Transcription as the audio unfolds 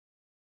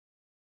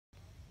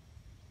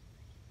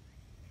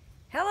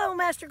Hello,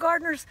 Master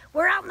Gardeners.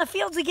 We're out in the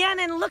fields again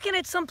and looking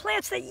at some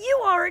plants that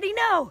you already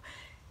know.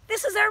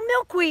 This is our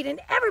milkweed, and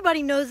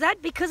everybody knows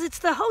that because it's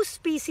the host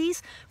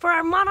species for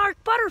our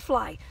monarch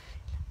butterfly.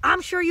 I'm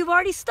sure you've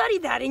already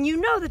studied that, and you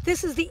know that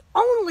this is the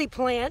only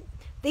plant,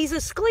 these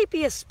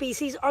Asclepias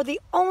species are the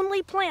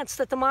only plants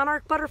that the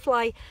monarch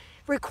butterfly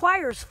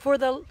requires for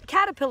the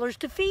caterpillars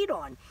to feed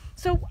on.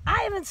 So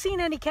I haven't seen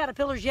any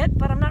caterpillars yet,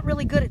 but I'm not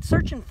really good at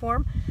searching for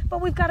them.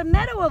 But we've got a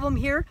meadow of them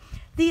here.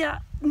 The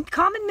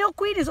common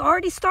milkweed is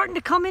already starting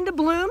to come into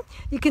bloom.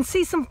 You can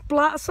see some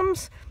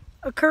blossoms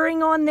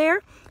occurring on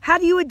there. How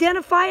do you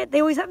identify it? They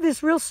always have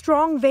this real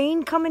strong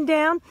vein coming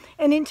down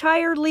an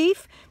entire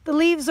leaf. The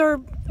leaves are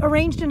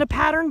arranged in a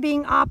pattern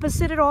being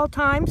opposite at all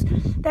times.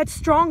 That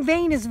strong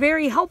vein is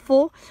very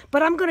helpful,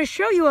 but I'm going to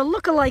show you a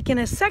lookalike in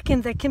a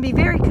second that can be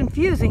very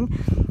confusing.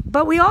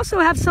 But we also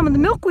have some of the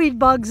milkweed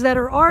bugs that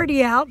are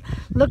already out.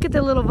 Look at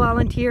the little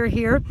volunteer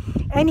here.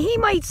 And he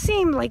might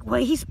seem like, well,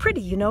 he's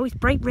pretty, you know, he's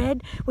bright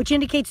red, which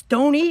indicates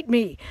don't eat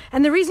me.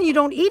 And the reason you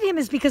don't eat him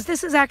is because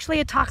this is actually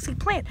a toxic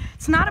plant.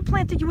 It's not a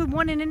plant that you would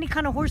want in any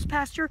kind of horse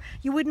pasture.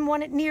 You wouldn't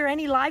want it near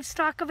any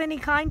livestock of any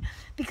kind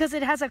because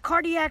it has a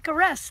cardiac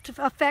arrest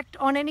effect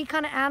on any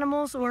kind of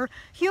animals or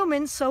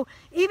humans. So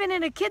even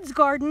in a kid's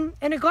garden,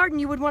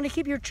 you would want to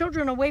keep your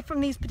children away from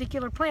these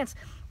particular plants.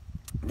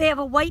 They have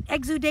a white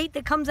exudate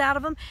that comes out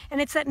of them,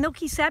 and it's that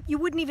milky sap. You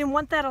wouldn't even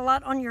want that a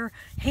lot on your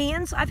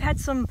hands. I've had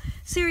some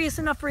serious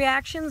enough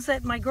reactions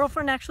that my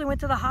girlfriend actually went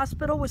to the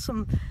hospital with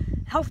some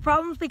health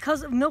problems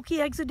because of milky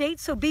exudate,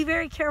 so be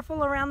very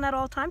careful around that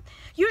all the time.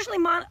 Usually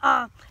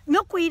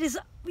milkweed is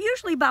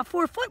usually about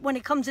 4 foot when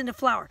it comes into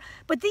flower,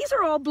 but these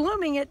are all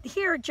blooming at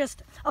here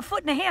just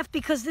 1.5 feet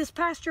because this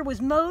pasture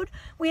was mowed.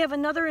 We have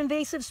another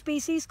invasive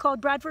species called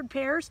Bradford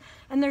pears,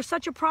 and there's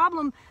such a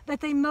problem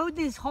that they mowed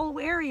these whole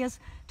areas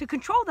to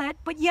control that,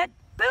 but yet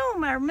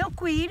boom, our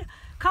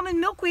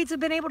common milkweeds have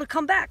been able to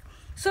come back.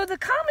 So the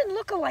common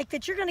lookalike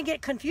that you're going to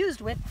get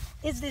confused with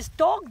is this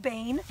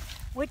Dogbane,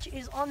 which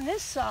is on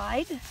this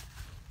side.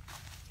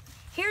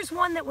 Here's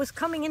one that was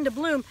coming into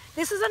bloom.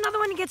 This is another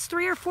one that gets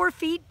 3 or 4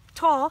 feet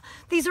tall.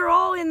 These are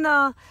all in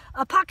the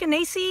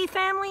Apocanaceae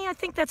family. I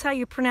think that's how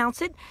you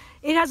pronounce it.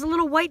 It has a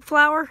little white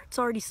flower. It's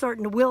already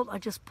starting to wilt. I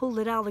just pulled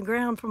it out of the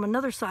ground from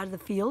another side of the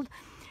field.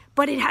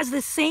 But it has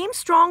the same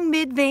strong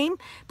mid-vein.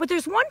 But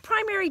there's one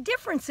primary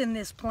difference in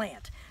this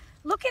plant.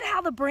 Look at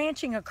how the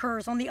branching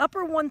occurs on the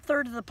upper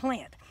 1/3 of the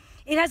plant.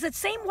 It has that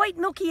same white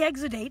milky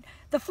exudate.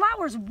 The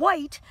flower's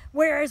white,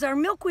 whereas our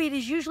milkweed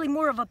is usually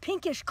more of a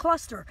pinkish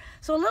cluster.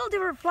 So a little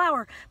different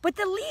flower, but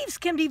the leaves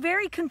can be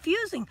very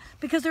confusing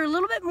because they're a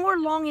little bit more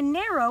long and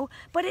narrow,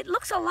 but it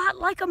looks a lot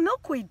like a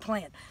milkweed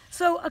plant.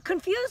 So a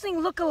confusing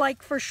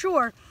lookalike for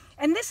sure.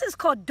 And this is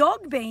called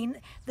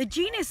Dogbane. The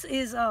genus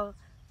is I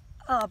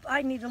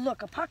need to look,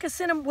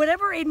 Apocynum,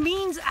 whatever it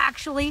means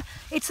actually.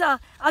 It's a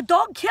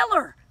dog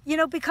killer. You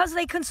know, because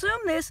they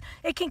consume this,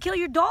 it can kill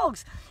your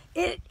dogs.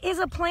 It is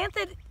a plant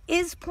that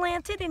is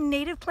planted in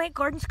native plant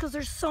gardens because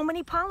there's so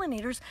many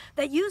pollinators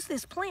that use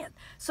this plant.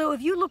 So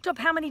if you looked up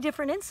how many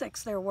different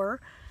insects there were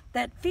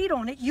that feed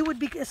on it, you would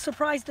be as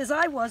surprised as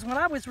I was when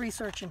I was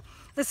researching.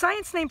 The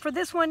science name for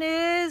this one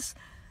is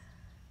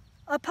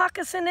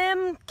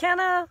Apocynum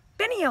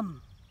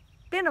cannabinum.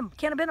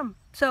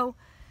 So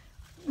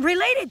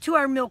related to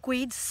our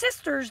milkweeds,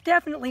 sisters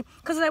definitely,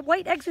 because of that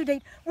white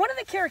exudate. One of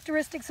the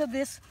characteristics of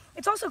this,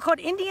 it's also called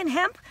Indian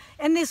hemp,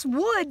 and this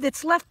wood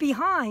that's left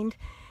behind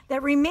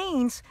that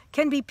remains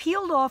can be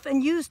peeled off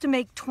and used to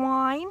make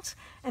twines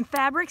and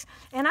fabrics.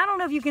 And I don't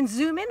know if you can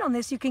zoom in on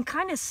this, you can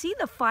kind of see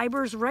the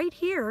fibers right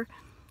here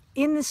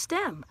in the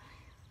stem.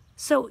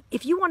 So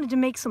if you wanted to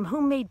make some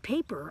homemade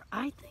paper,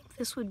 I think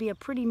this would be a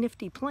pretty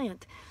nifty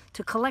plant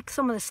to collect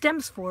some of the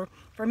stems for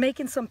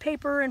making some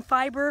paper and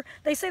fiber.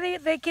 They say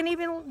they can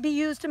even be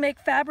used to make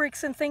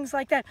fabrics and things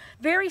like that.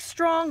 Very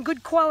strong,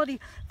 good quality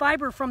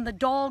fiber from the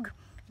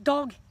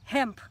Dogbane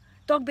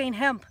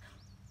hemp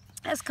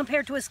as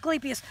compared to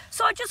Asclepias.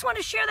 So I just want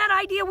to share that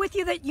idea with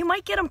you that you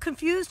might get them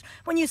confused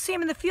when you see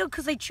them in the field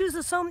because they choose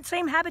the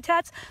same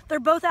habitats. They're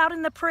both out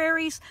in the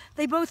prairies.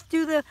 They both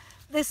do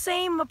the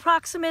same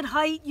approximate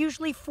height,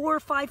 usually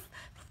 3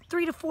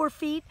 to 4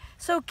 feet.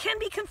 So can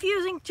be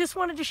confusing. Just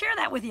wanted to share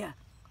that with you.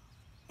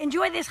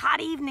 Enjoy this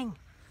hot evening.